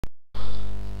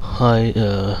Hi,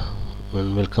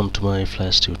 and welcome to my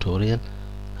Flash tutorial.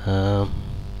 um,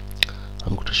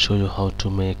 I'm going to show you how to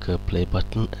make a play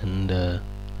button and a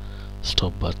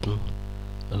stop button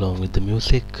along with the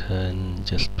music, and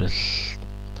just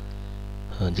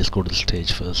just go to the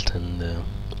stage first and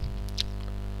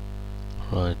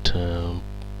right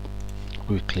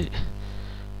quickly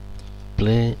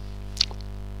play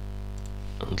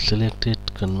and select it,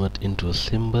 convert into a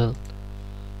symbol,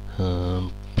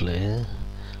 play.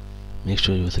 Make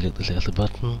sure you select this as a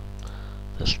button.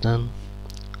 That's done.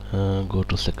 Go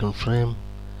to second frame,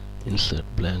 insert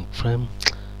blank frame.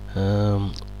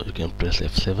 You can press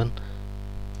F7,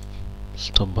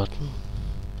 stop button,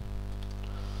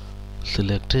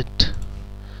 select it,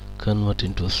 convert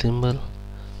into a symbol,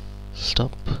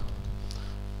 stop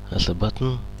as a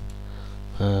button,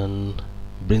 and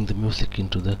bring the music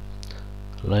into the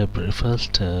library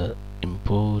first.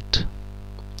 Import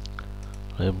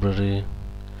library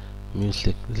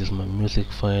music. This is my music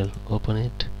file. Open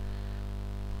it.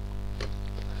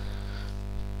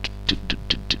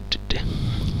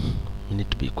 You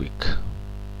need to be quick.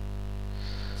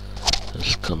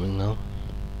 It's coming now.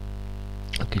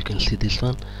 Okay, you can see this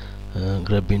one.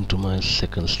 Grab into my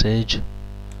second stage,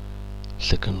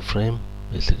 second frame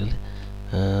basically,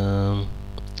 and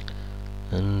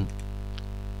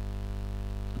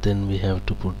then we have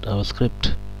to put our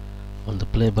script on the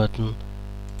play button.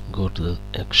 Go to the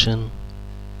action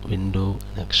window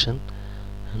and action,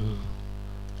 and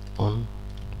on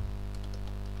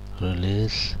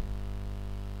release,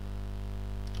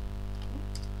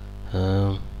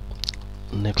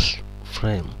 next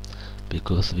frame,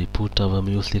 because we put our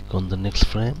music on the next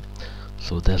frame,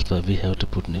 so that's why we have to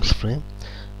put next frame.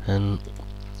 And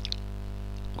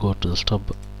go to the stop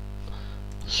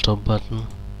button,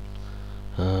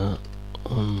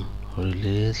 on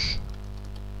release,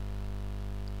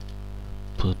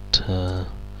 put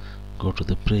go to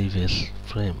the previous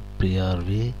frame,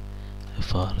 PRV,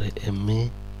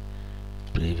 FRAME,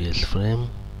 previous frame.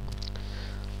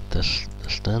 That's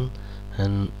done.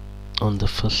 And on the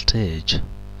first stage,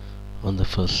 I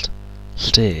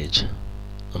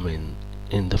mean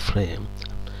in the frame,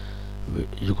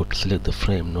 you got to select the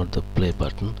frame, not the play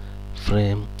button.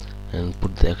 Frame, and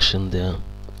put the action there,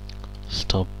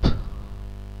 stop,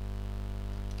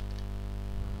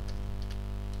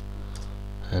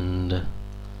 and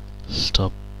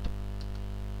stop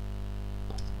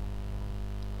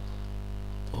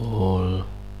all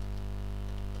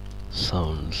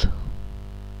sounds,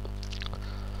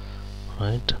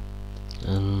 right?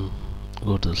 And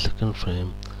go to the second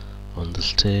frame on the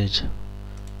stage,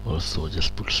 also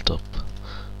just put stop.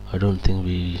 I don't think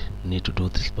we need to do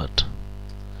this, but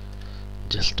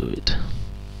just do it.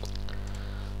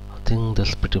 I think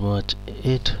that's pretty much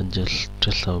it. Just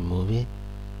test our movie.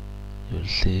 You will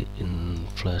see in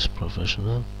Flash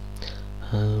Professional.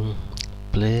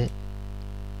 Play.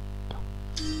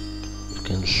 You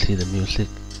can see the music,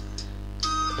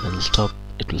 and stop.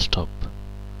 It will stop.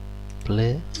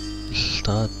 Play,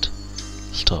 start,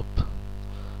 stop.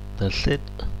 That's it.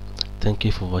 Thank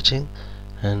you for watching,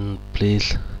 and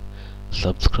please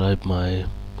subscribe my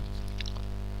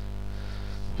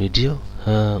video.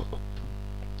 I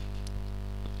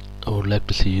would like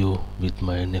to see you with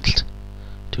my next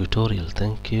tutorial.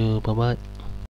 Thank you. Bye bye.